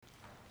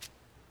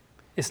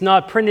It's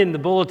not printed in the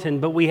bulletin,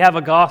 but we have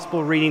a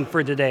gospel reading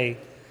for today.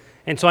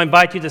 And so I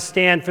invite you to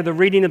stand for the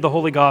reading of the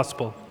Holy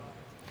Gospel.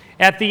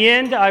 At the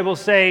end, I will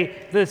say,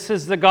 "This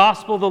is the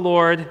gospel of the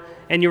Lord,"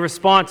 and your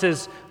response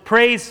is,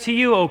 "Praise to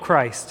you, O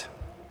Christ."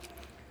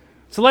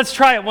 So let's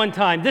try it one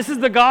time. This is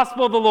the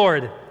gospel of the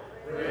Lord.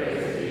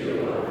 Praise to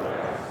you, O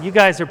Christ. You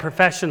guys are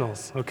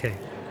professionals. Okay.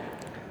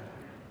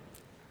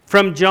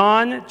 From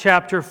John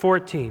chapter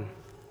 14,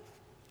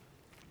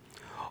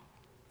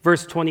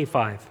 verse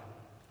 25.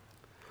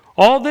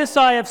 "All this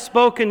I have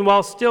spoken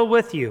while still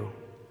with you.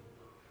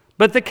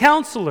 But the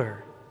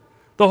Counselor,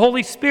 the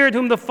Holy Spirit,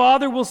 whom the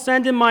Father will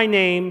send in my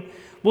name,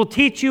 will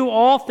teach you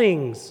all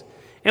things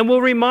and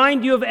will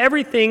remind you of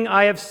everything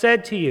I have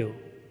said to you.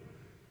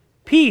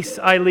 Peace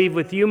I leave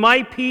with you,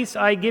 my peace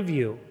I give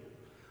you.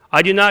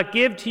 I do not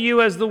give to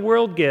you as the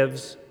world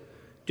gives.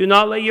 Do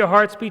not let your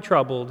hearts be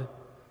troubled,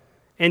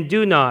 and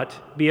do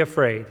not be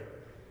afraid."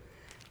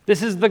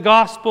 This is the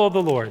gospel of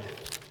the Lord.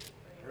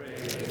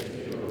 Praise to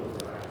you,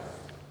 O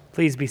Christ.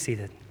 Please be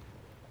seated.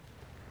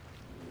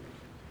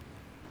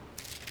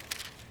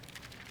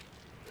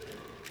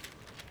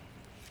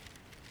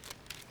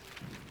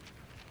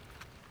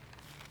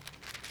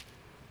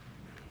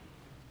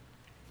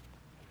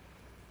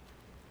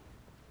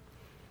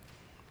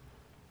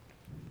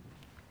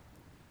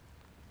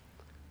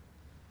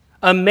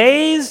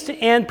 Amazed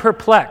and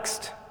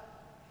perplexed,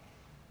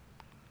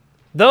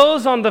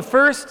 those on the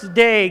first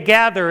day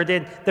gathered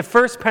at the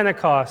first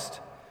Pentecost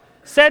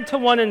said to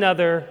one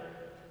another,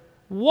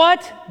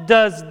 "What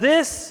does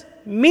this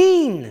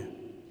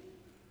mean?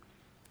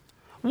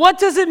 What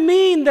does it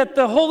mean that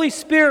the Holy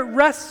Spirit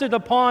rested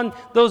upon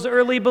those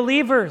early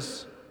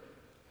believers?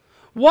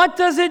 What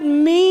does it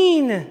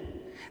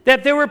mean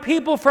that there were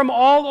people from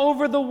all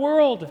over the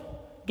world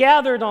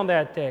gathered on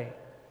that day?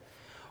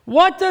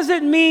 What does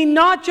it mean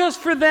not just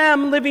for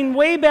them living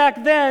way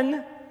back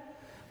then,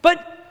 but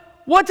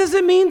what does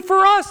it mean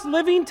for us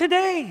living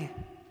today?"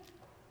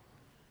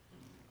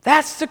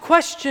 That's the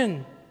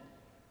question.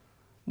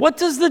 What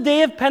does the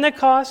day of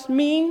Pentecost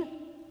mean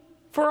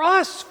for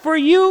us, for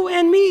you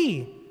and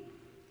me?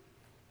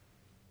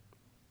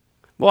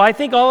 Well, I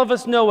think all of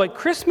us know what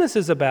Christmas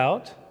is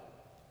about.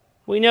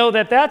 We know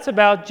that that's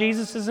about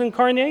Jesus'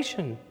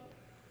 incarnation.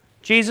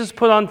 Jesus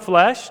put on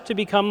flesh to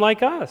become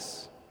like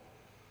us,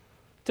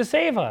 to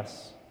save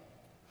us.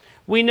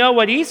 We know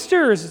what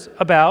Easter is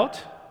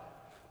about.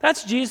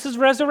 That's Jesus'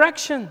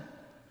 resurrection.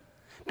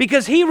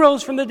 Because he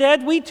rose from the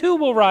dead, we too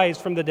will rise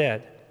from the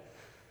dead.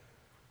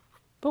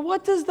 But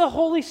what does the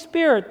Holy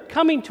Spirit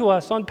coming to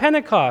us on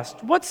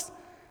Pentecost, what's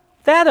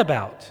that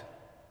about?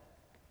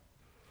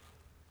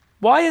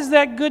 Why is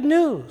that good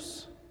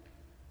news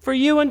for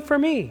you and for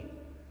me?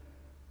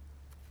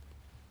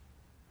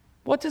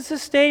 What does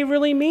this day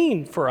really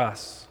mean for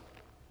us?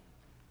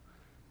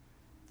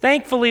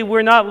 Thankfully,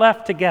 we're not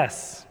left to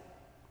guess.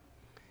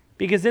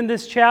 Because in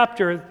this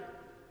chapter,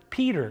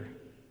 Peter,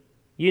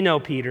 you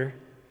know Peter,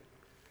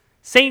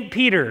 St.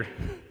 Peter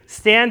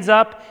stands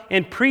up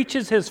and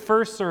preaches his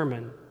first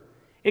sermon,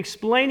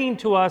 explaining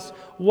to us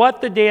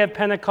what the day of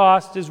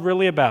Pentecost is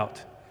really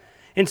about.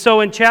 And so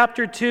in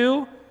chapter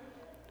 2,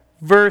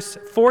 verse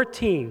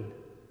 14,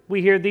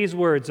 we hear these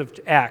words of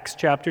Acts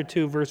chapter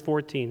 2, verse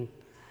 14.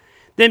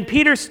 "Then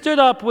Peter stood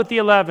up with the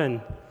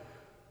 11,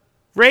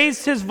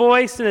 raised his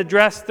voice and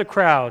addressed the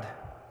crowd.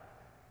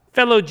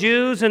 'Fellow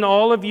Jews and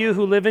all of you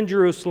who live in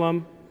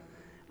Jerusalem,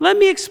 let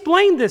me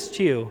explain this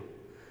to you.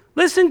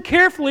 Listen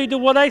carefully to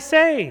what I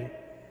say.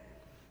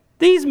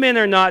 These men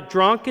are not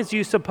drunk as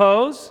you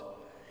suppose.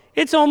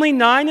 It's only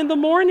 9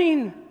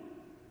 a.m.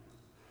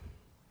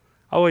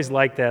 I always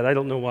like that. I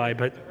don't know why,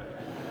 but...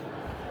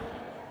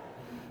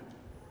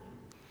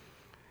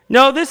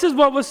 No, this is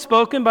what was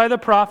spoken by the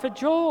prophet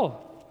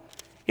Joel.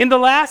 In the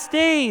last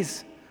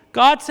days,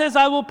 God says,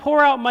 I will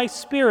pour out my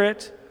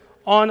Spirit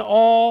on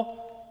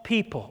all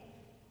people.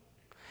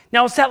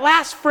 Now, it's that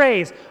last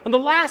phrase. On the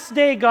last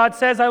day, God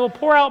says, I will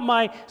pour out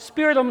my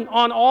Spirit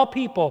on all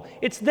people.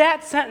 It's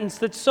that sentence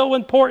that's so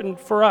important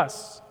for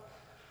us.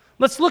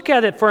 Let's look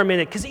at it for a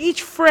minute, because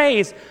each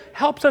phrase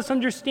helps us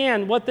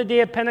understand what the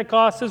day of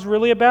Pentecost is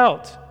really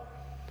about.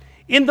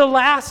 In the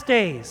last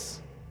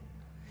days.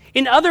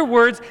 In other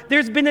words,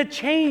 there's been a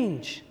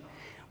change.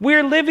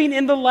 We're living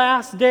in the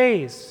last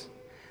days.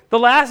 The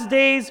last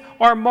days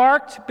are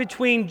marked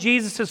between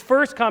Jesus'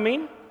 first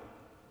coming,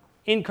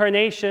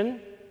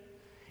 incarnation,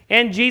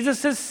 and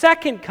Jesus'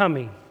 second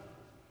coming.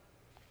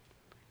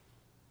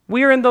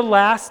 We are in the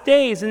last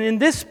days, and in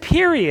this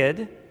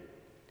period,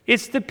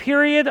 it's the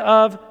period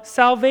of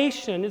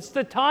salvation. It's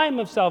the time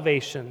of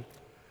salvation.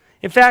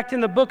 In fact,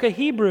 in the book of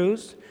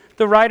Hebrews,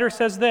 the writer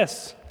says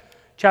this,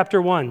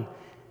 chapter 1.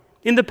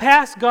 In the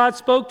past, God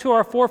spoke to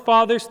our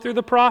forefathers through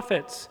the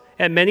prophets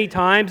at many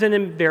times and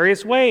in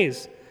various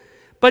ways.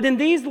 But in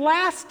these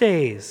last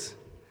days,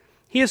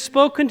 he has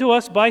spoken to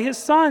us by his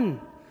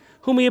Son,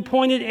 whom he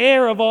appointed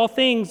heir of all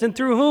things, and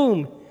through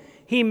whom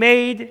he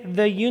made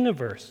the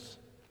universe.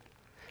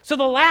 So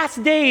the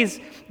last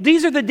days,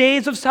 these are the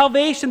days of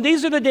salvation.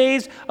 These are the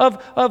days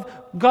of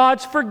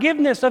God's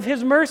forgiveness, of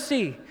his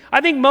mercy.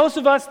 I think most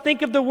of us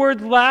think of the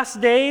word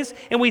last days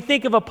and we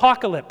think of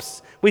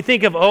apocalypse. We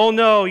think of, oh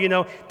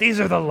no,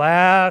 these are the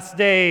last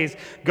days.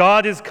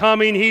 God is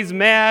coming. He's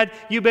mad.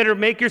 You better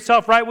make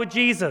yourself right with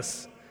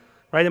Jesus.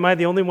 Right? Am I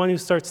the only one who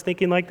starts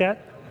thinking like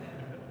that?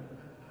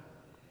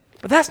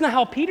 But that's not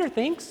how Peter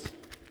thinks.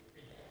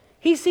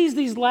 He sees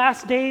these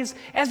last days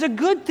as a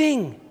good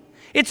thing.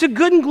 It's a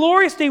good and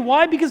glorious day.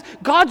 Why? Because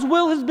God's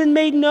will has been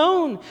made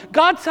known.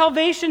 God's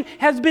salvation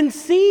has been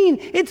seen.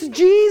 It's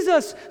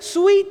Jesus,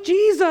 sweet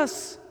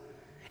Jesus.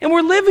 And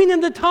we're living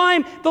in the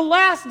time, the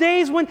last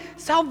days, when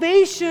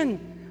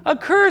salvation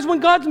occurs,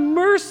 when God's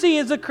mercy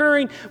is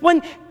occurring,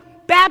 when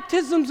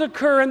baptisms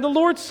occur and the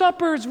Lord's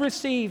Supper is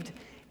received.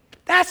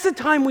 That's the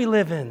time we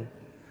live in.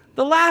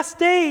 The last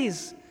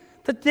days.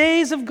 The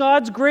days of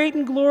God's great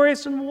and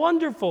glorious and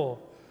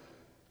wonderful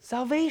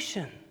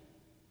salvation.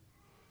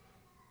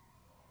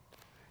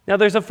 Now,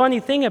 there's a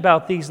funny thing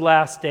about these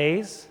last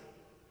days.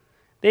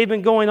 They've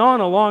been going on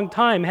a long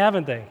time,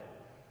 haven't they?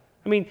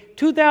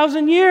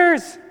 2,000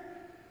 years.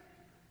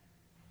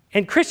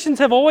 And Christians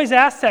have always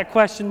asked that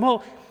question,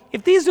 well,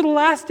 if these are the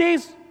last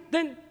days,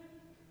 then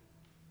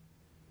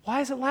why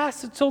has it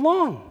lasted so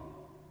long?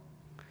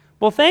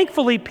 Well,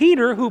 thankfully,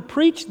 Peter, who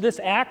preached this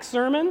Acts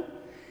sermon,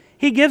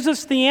 he gives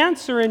us the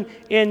answer in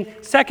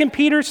 2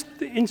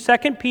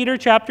 Peter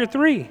chapter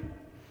 3.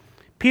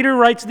 Peter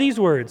writes these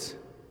words,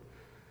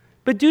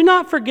 "But do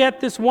not forget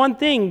this one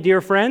thing,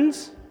 dear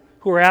friends,"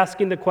 who are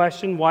asking the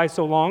question, why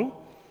so long?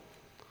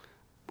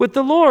 "With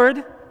the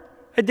Lord,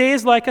 a day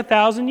is like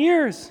 1,000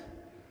 years,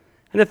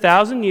 and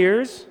 1,000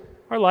 years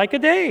are like a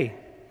day.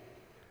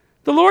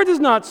 The Lord is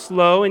not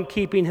slow in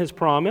keeping his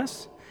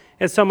promise,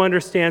 as some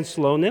understand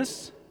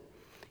slowness.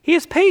 He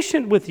is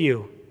patient with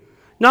you,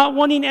 not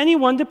wanting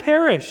anyone to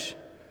perish,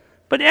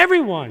 but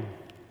everyone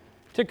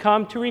to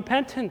come to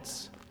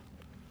repentance."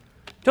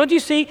 Don't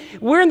you see?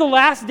 We're in the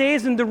last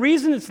days, and the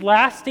reason it's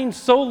lasting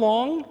so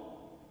long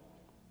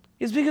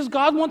is because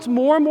God wants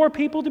more and more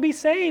people to be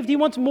saved. He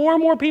wants more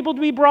and more people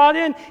to be brought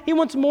in. He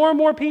wants more and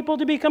more people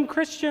to become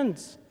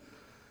Christians.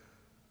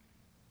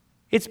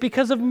 It's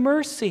because of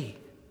mercy.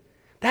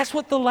 That's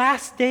what the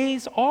last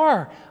days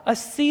are. A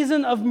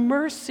season of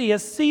mercy, a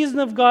season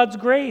of God's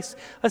grace,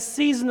 a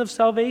season of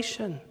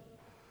salvation,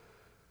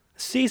 a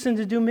season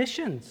to do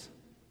missions,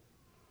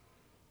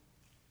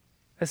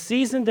 a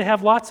season to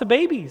have lots of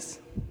babies.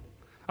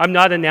 I'm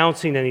not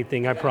announcing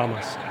anything, I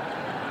promise.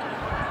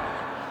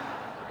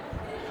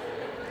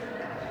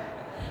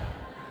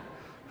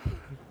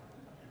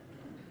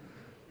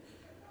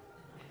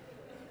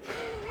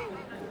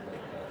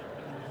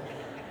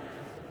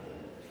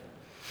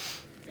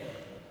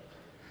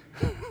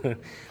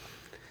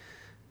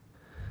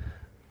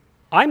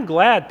 I'm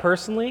glad,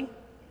 personally,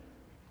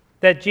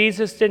 that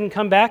Jesus didn't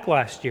come back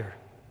last year.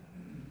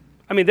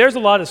 There's a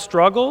lot of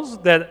struggles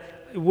that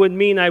would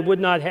mean I would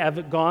not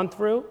have gone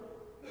through.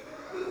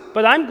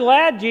 But I'm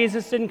glad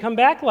Jesus didn't come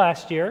back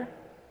last year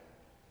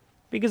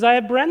because I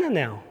have Brenna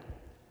now.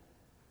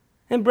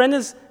 And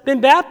Brenna's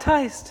been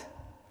baptized.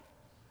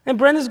 And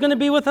Brenna's going to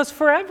be with us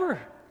forever.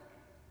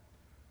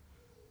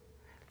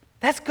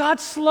 That's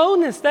God's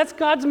slowness. That's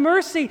God's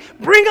mercy.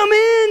 Bring them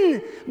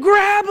in.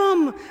 Grab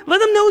them. Let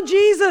them know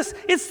Jesus.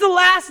 It's the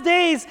last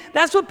days.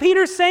 That's what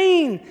Peter's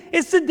saying.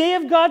 It's the day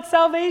of God's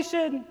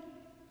salvation.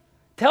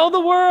 Tell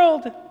the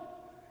world.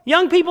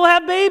 Young people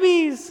have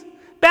babies.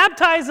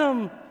 Baptize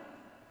them.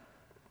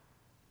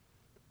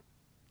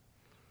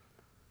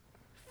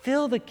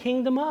 Fill the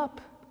kingdom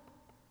up.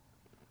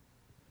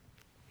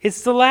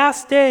 It's the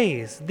last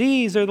days.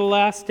 These are the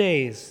last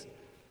days.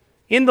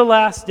 In the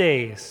last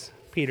days,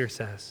 Peter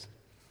says.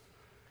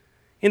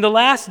 In the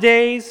last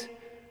days,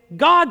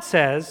 God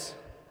says,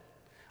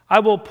 I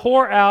will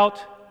pour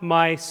out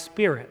my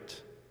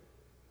Spirit.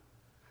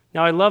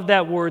 Now, I love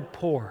that word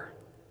pour.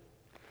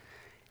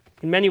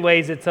 In many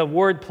ways, it's a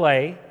word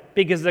play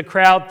because the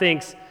crowd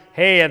thinks,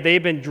 hey, have they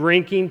been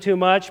drinking too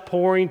much,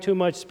 pouring too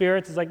much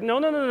Spirit? It's like,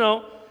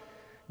 no.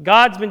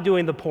 God's been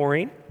doing the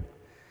pouring.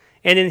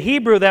 And in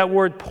Hebrew, that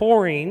word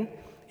pouring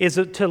is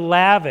to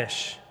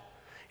lavish.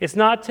 It's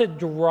not to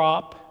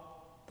drop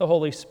the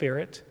Holy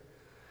Spirit,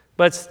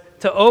 but it's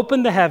to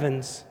open the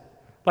heavens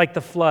like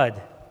the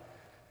flood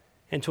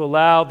and to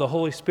allow the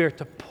Holy Spirit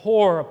to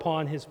pour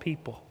upon his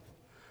people,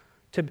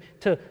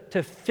 to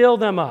fill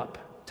them up,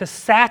 to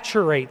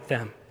saturate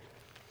them.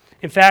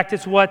 In fact,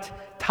 it's what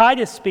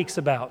Titus speaks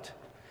about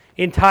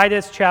in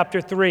Titus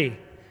chapter 3,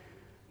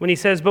 when he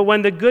says, "But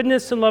when the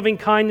goodness and loving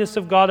kindness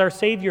of God our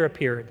Savior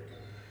appeared,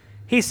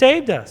 he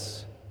saved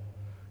us,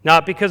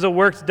 not because of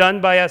works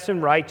done by us in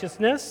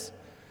righteousness,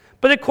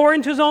 but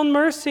according to his own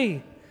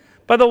mercy,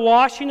 by the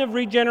washing of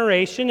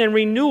regeneration and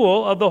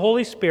renewal of the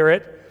Holy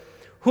Spirit,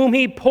 whom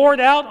he poured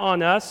out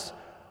on us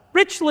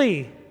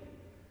richly,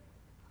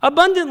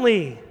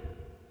 abundantly,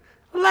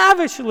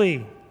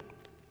 lavishly,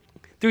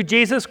 through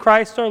Jesus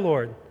Christ our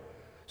Lord,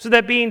 so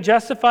that being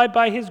justified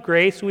by his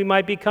grace, we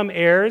might become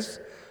heirs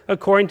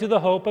according to the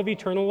hope of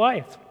eternal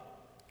life.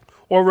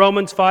 Or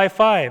Romans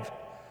 5:5.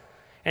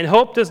 And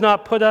hope does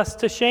not put us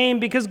to shame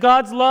because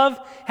God's love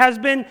has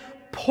been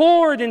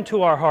poured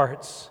into our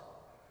hearts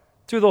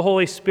through the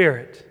Holy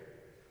Spirit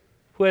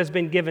who has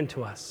been given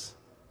to us.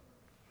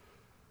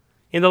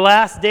 In the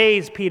last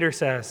days, Peter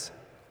says,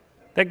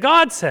 that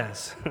God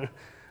says,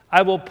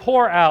 I will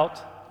pour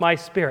out my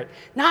Spirit.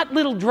 Not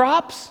little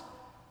drops,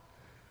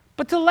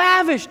 but to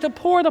lavish, to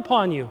pour it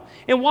upon you.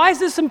 And why is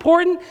this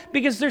important?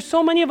 Because there's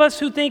so many of us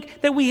who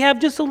think that we have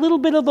just a little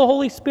bit of the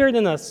Holy Spirit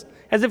in us,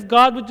 as if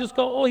God would just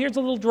go, oh, here's a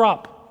little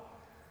drop.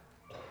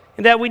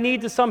 And that we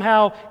need to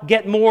somehow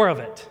get more of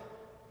it.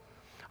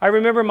 I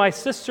remember my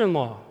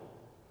sister-in-law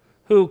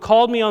who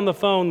called me on the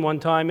phone one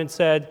time and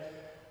said,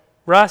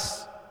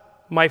 Russ,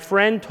 my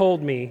friend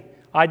told me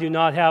I do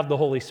not have the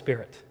Holy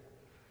Spirit.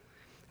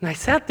 And I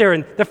sat there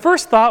and the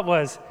first thought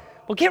was,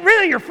 well, get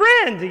rid of your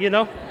friend, you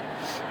know.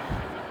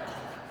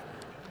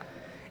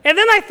 And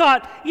then I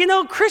thought,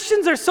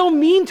 Christians are so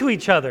mean to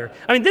each other.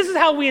 I mean, this is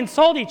how we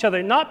insult each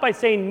other, not by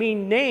saying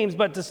mean names,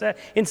 but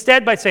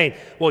instead by saying,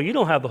 well, you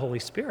don't have the Holy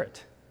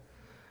Spirit.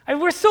 I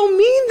mean, we're so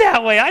mean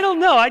that way. I don't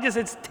know.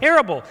 It's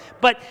terrible.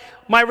 But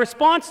my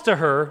response to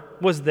her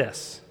was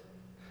this.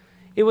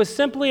 It was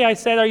simply, I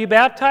said, are you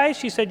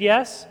baptized? She said,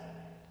 yes.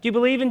 Do you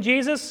believe in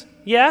Jesus?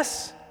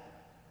 Yes.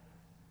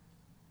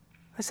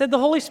 I said, the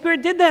Holy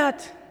Spirit did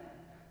that.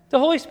 The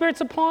Holy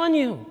Spirit's upon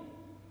you.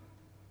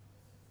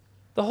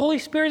 The Holy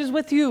Spirit is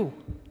with you.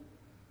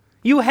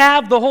 You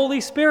have the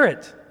Holy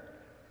Spirit.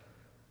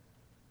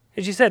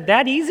 And she said,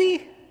 that easy?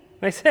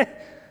 And I said,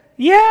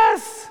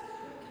 yes.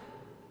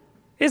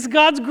 It's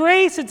God's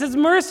grace. It's His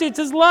mercy. It's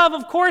His love.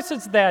 Of course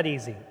it's that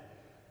easy.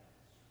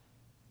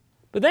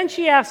 But then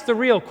she asked the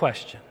real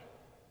question.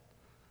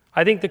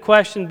 I think the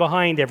question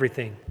behind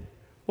everything.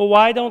 Well,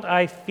 why don't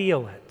I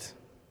feel it?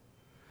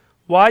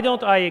 Why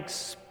don't I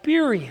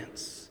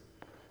experience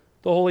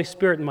the Holy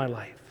Spirit in my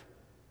life?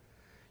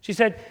 She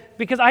said,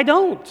 because I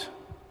don't.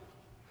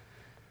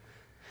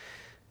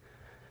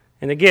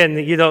 And again,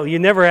 you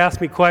never ask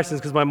me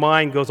questions because my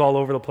mind goes all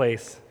over the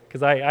place.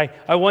 Because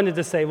I wanted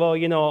to say,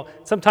 well,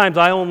 sometimes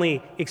I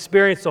only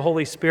experience the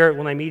Holy Spirit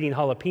when I'm eating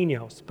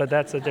jalapenos, but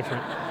that's a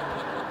different...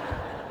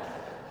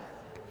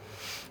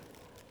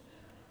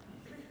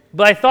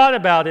 But I thought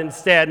about it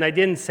instead, and I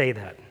didn't say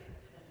that.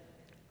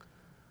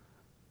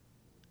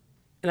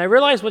 And I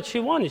realized what she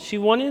wanted. She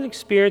wanted an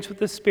experience with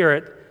the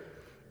Spirit.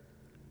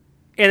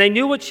 And I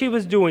knew what she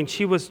was doing.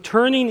 She was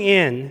turning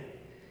in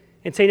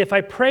and saying, if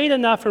I prayed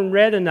enough and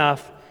read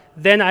enough,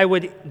 then I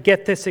would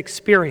get this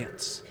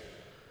experience.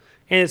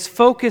 And it's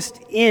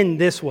focused in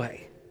this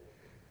way.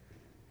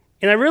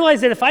 And I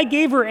realized that if I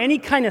gave her any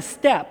kind of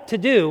step to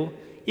do,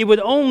 it would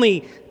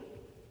only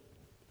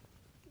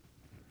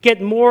get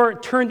more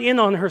turned in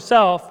on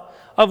herself,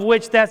 of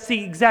which that's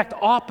the exact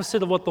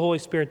opposite of what the Holy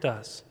Spirit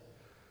does.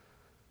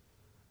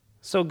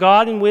 So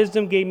God in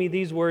wisdom gave me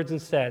these words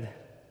and said,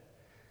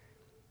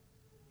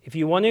 if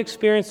you want to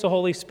experience the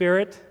Holy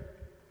Spirit,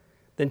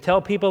 then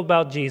tell people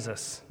about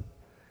Jesus.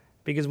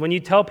 Because when you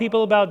tell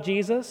people about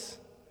Jesus,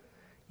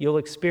 you'll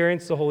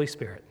experience the Holy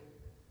Spirit.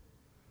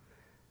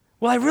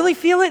 Well, I really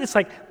feel it? It's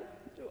like,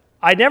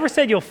 I never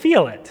said you'll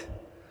feel it.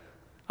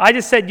 I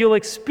just said you'll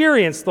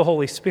experience the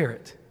Holy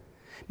Spirit.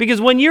 Because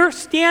when you're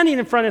standing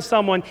in front of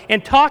someone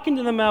and talking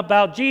to them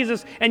about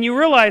Jesus and you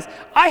realize,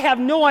 I have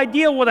no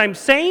idea what I'm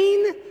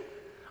saying,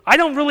 I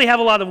don't really have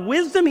a lot of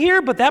wisdom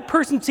here, but that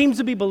person seems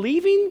to be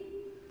believing,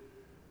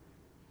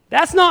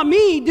 that's not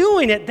me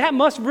doing it. That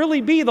must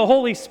really be the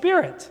Holy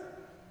Spirit.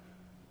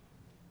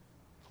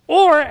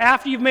 Or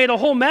after you've made a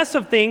whole mess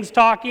of things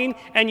talking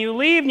and you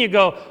leave and you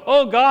go,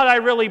 oh God, I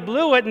really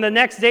blew it. And the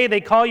next day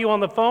they call you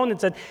on the phone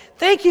and said,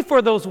 thank you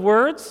for those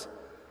words.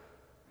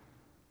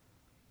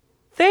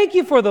 Thank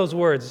you for those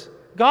words.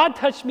 God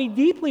touched me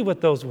deeply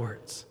with those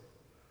words.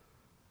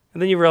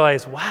 And then you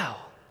realize, wow,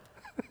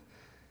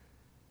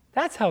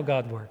 that's how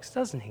God works,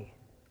 doesn't He?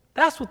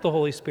 That's what the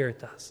Holy Spirit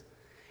does.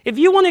 If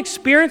you want to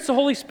experience the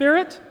Holy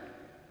Spirit,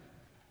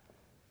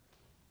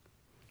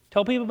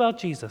 tell people about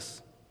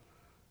Jesus.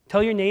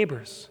 Tell your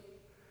neighbors.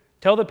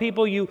 Tell the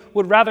people you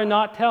would rather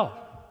not tell.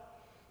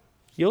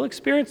 You'll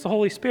experience the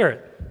Holy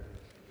Spirit.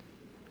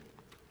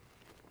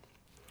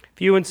 If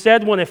you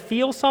instead want to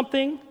feel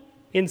something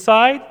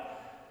inside,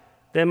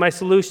 then my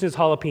solution is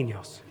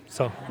jalapenos.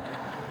 So,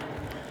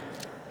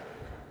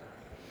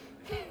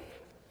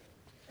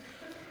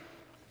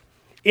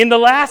 in the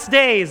last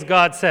days,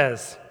 God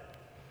says,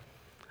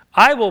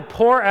 I will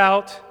pour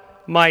out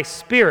my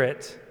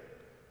Spirit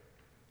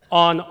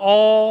on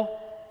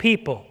all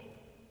people.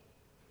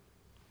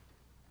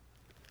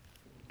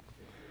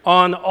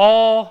 On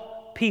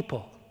all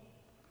people.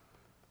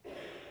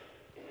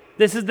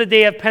 This is the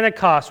day of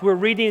Pentecost. We're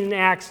reading in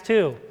Acts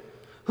 2.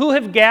 Who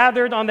have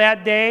gathered on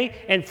that day?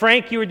 And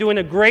Frank, you were doing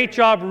a great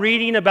job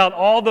reading about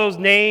all those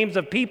names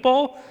of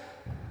people,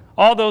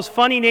 all those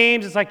funny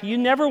names. It's like you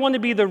never want to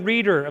be the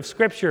reader of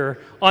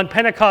Scripture on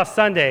Pentecost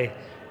Sunday.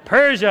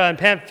 Persia and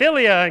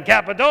Pamphylia and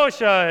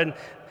Cappadocia.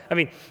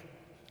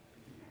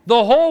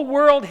 The whole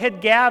world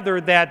had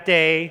gathered that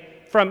day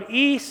from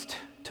east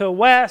to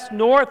west,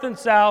 north, and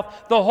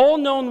south. The whole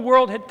known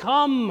world had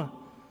come.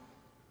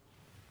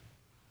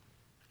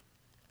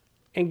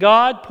 And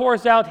God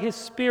pours out His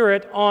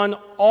Spirit on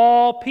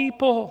all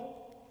people,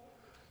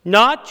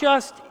 not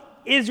just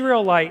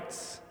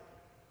Israelites,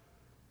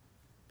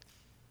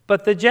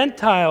 but the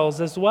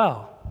Gentiles as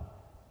well,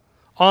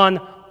 on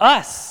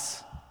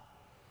us.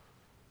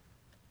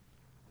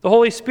 The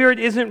Holy Spirit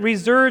isn't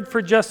reserved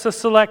for just a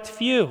select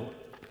few.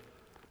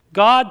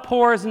 God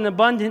pours an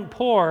abundant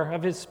pour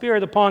of His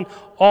Spirit upon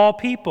all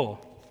people.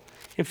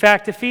 In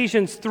fact,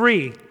 Ephesians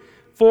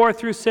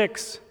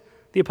 3:4-6,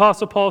 the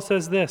Apostle Paul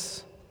says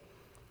this: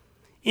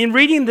 "In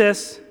reading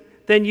this,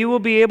 then you will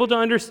be able to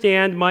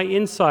understand my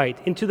insight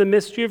into the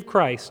mystery of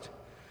Christ,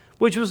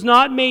 which was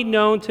not made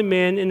known to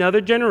men in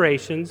other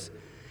generations,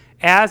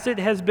 as it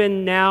has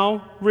been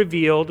now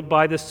revealed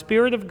by the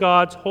Spirit of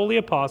God's holy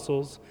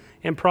apostles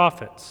and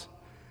prophets."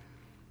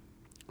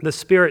 The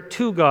Spirit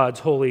to God's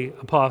holy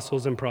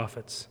apostles and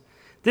prophets.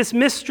 This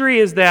mystery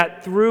is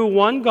that through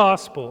one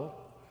gospel,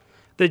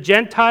 the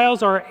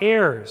Gentiles are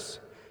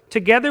heirs,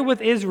 together with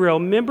Israel,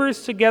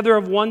 members together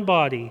of one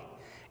body,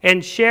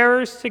 and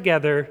sharers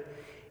together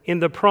in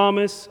the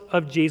promise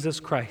of Jesus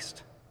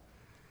Christ.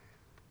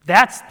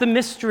 That's the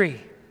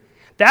mystery.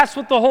 That's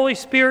what the Holy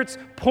Spirit's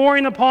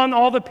pouring upon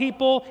all the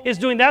people is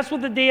doing. That's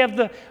what the day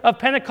of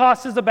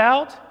Pentecost is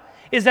about,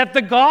 is that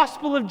the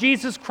gospel of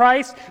Jesus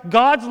Christ,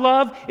 God's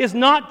love, is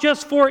not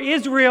just for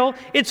Israel,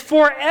 it's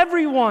for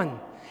everyone.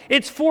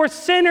 It's for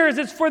sinners,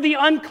 it's for the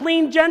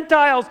unclean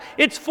Gentiles,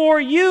 it's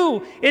for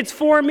you, it's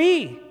for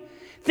me.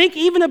 Think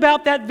even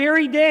about that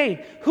very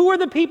day. Who are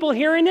the people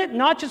hearing it?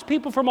 Not just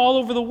people from all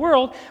over the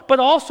world,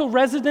 but also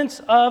residents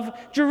of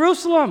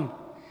Jerusalem.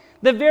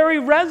 The very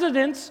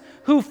residents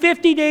who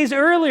 50 days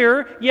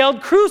earlier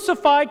yelled,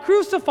 "Crucify,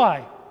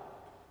 crucify."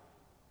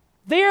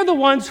 They are the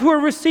ones who are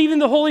receiving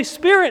the Holy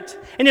Spirit.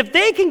 And if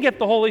they can get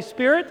the Holy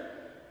Spirit,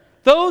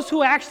 those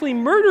who actually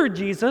murdered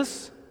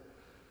Jesus,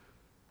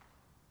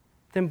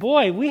 then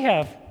boy,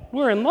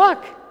 we're in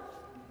luck.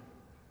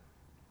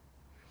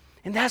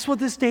 And that's what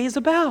this day is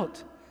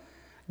about.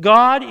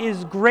 God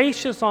is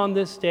gracious on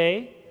this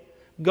day.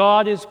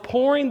 God is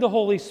pouring the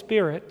Holy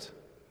Spirit,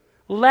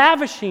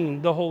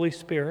 lavishing the Holy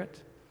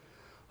Spirit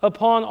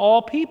upon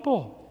all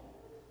people,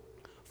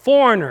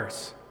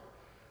 foreigners,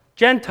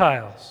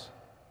 Gentiles,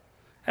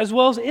 as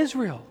well as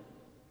Israel,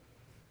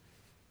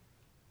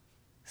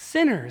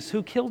 sinners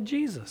who killed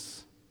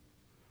Jesus,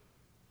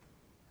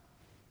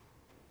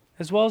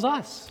 as well as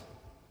us.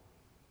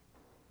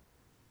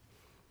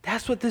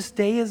 That's what this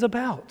day is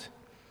about.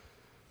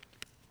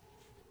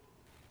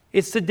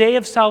 It's the day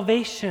of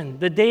salvation,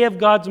 the day of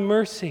God's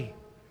mercy,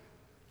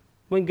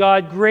 when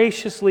God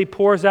graciously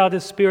pours out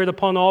His Spirit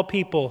upon all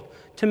people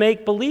to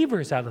make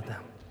believers out of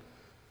them,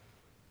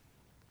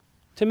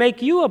 to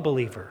make you a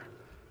believer.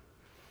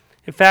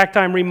 In fact,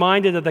 I'm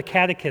reminded of the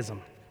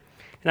Catechism.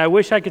 And I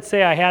wish I could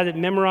say I had it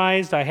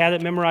memorized. I had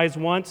it memorized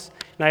once,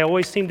 and I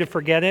always seem to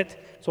forget it.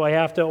 So I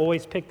have to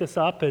always pick this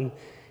up and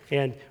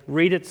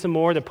read it some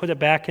more to put it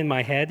back in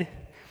my head.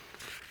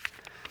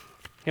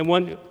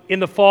 And in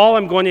the fall,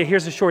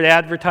 here's a short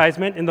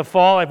advertisement. In the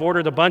fall, I've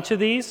ordered a bunch of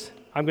these.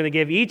 I'm going to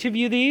give each of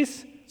you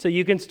these so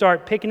you can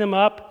start picking them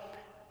up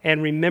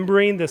and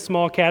remembering the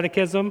small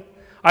catechism.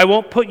 I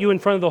won't put you in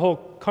front of the whole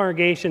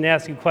congregation and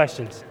ask you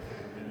questions.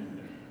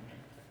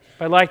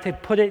 I'd like to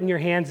put it in your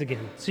hands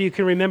again so you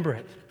can remember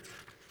it.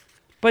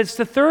 But it's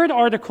the third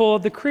article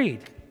of the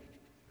Creed,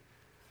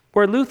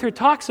 where Luther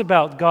talks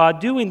about God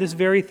doing this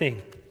very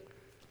thing,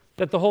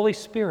 that the Holy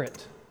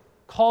Spirit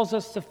calls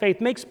us to faith,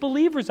 makes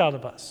believers out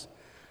of us.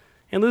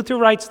 And Luther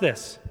writes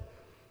this: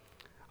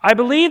 "I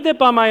believe that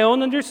by my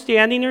own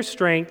understanding or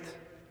strength,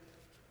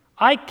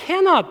 I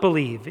cannot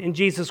believe in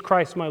Jesus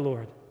Christ my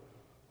Lord,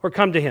 or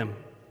come to Him.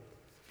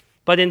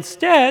 But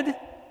instead,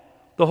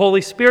 the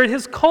Holy Spirit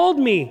has called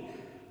me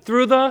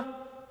through the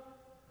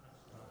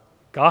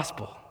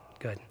gospel."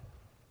 Good.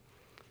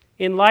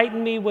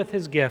 "Enlightened me with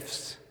His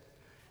gifts,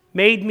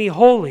 made me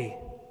holy,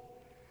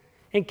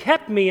 and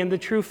kept me in the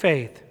true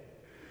faith,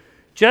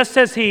 just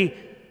as He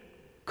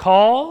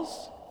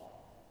calls,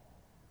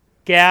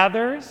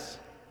 gathers,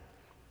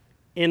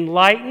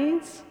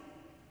 enlightens,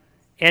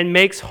 and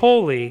makes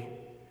holy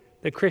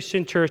the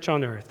Christian church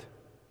on earth."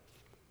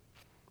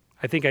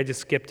 I think I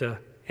just skipped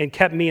and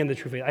kept me in the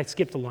true faith. I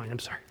skipped a line, I'm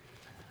sorry.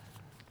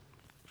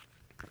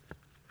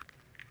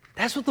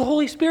 That's what the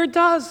Holy Spirit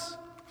does.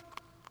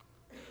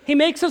 He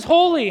makes us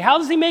holy. How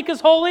does He make us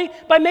holy?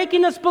 By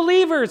making us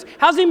believers.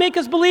 How does He make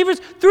us believers?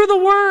 Through the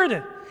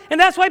Word. And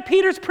that's why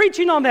Peter's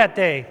preaching on that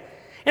day.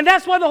 And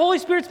that's why the Holy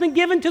Spirit's been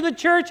given to the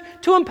church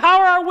to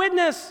empower our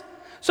witness.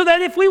 So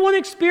that if we want to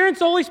experience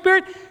the Holy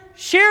Spirit,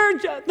 share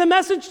the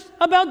message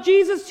about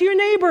Jesus to your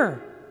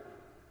neighbor.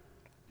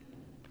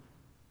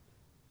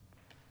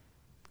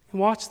 And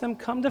watch them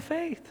come to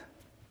faith.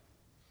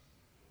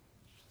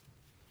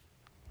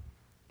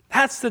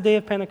 That's the day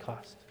of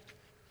Pentecost.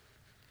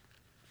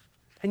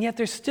 And yet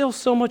there's still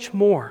so much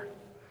more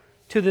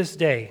to this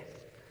day.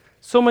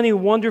 So many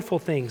wonderful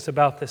things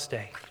about this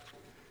day.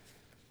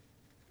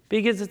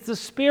 Because it's the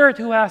Spirit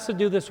who has to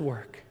do this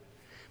work.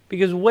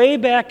 Because way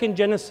back in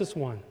Genesis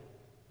 1,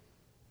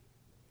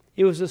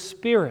 it was the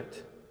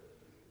Spirit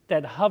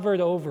that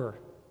hovered over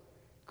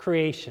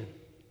creation.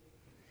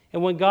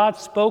 And when God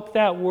spoke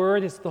that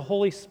word, it's the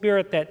Holy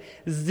Spirit that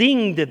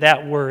zinged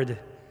that word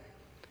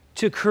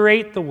to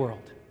create the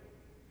world.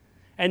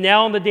 And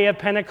now on the day of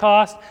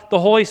Pentecost, the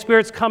Holy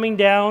Spirit's coming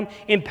down,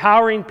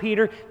 empowering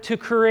Peter to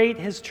create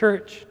his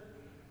church.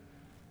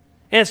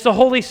 And it's the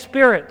Holy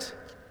Spirit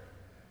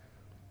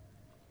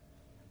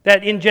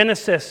that in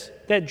Genesis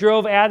that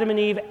drove Adam and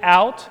Eve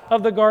out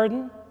of the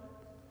garden.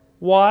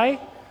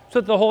 Why? So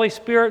that the Holy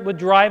Spirit would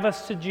drive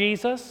us to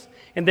Jesus,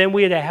 and then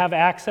we would have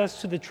access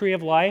to the tree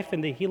of life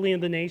and the healing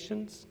of the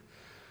nations.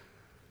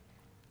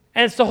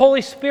 And it's the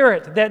Holy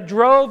Spirit that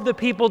drove the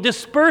people,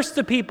 dispersed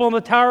the people in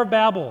the Tower of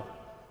Babel,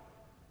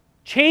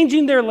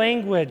 changing their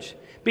language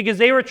because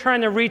they were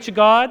trying to reach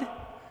God.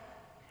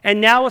 And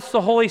now it's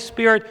the Holy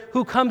Spirit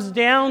who comes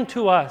down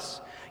to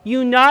us,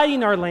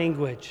 uniting our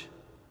language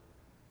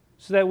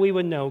so that we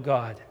would know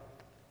God.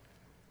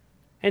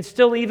 And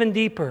still even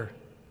deeper,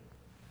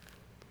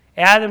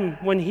 Adam,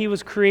 when he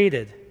was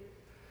created,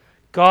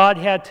 God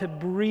had to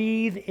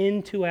breathe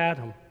into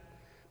Adam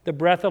the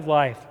breath of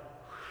life,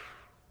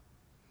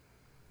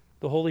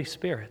 the Holy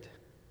Spirit,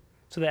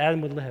 so that Adam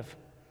would live.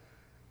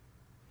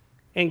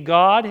 And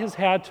God has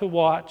had to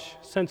watch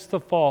since the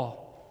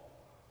fall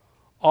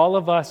all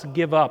of us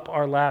give up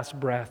our last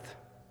breath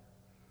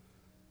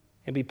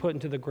and be put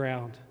into the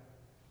ground.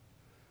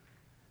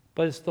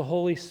 But it's the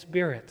Holy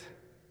Spirit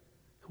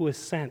who is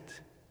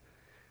sent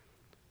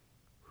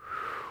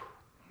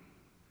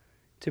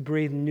to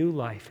breathe new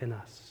life in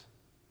us,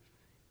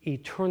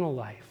 eternal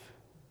life,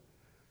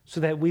 so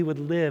that we would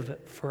live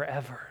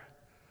forever.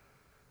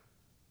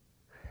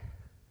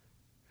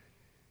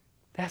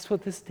 That's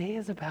what this day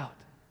is about.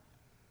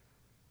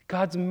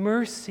 God's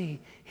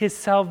mercy, His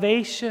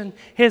salvation,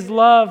 His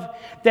love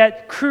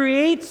that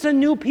creates a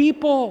new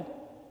people,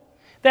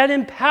 that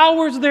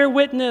empowers their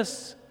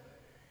witness,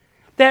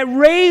 that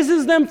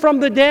raises them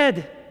from the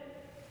dead.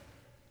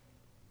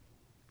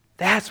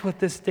 That's what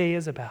this day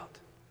is about.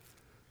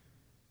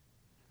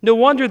 No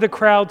wonder the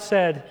crowd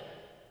said,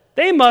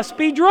 "They must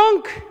be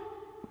drunk.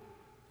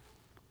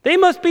 They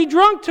must be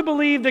drunk to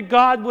believe that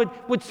God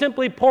would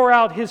simply pour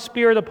out His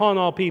Spirit upon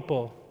all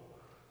people.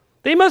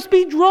 They must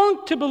be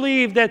drunk to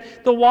believe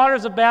that the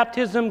waters of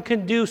baptism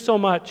can do so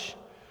much.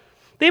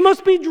 They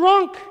must be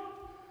drunk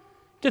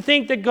to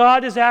think that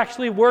God is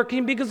actually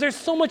working because there's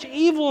so much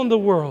evil in the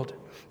world.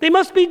 They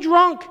must be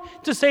drunk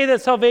to say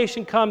that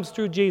salvation comes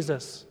through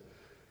Jesus."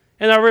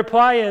 And our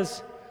reply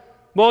is,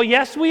 well,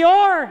 yes, we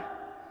are.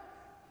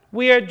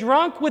 We are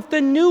drunk with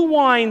the new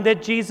wine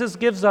that Jesus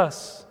gives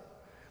us,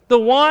 the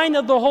wine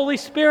of the Holy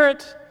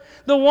Spirit,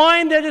 the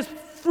wine that is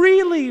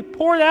freely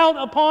poured out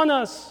upon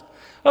us,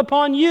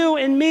 upon you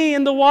and me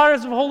in the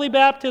waters of holy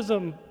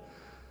baptism,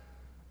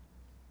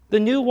 the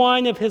new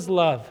wine of His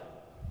love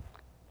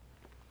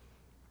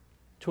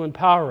to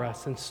empower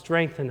us and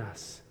strengthen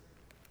us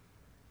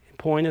and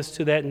point us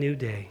to that new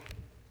day.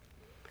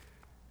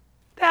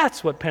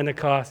 That's what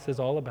Pentecost is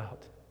all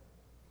about.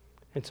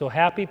 And so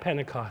happy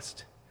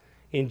Pentecost.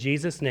 In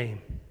Jesus'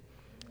 name,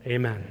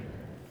 amen.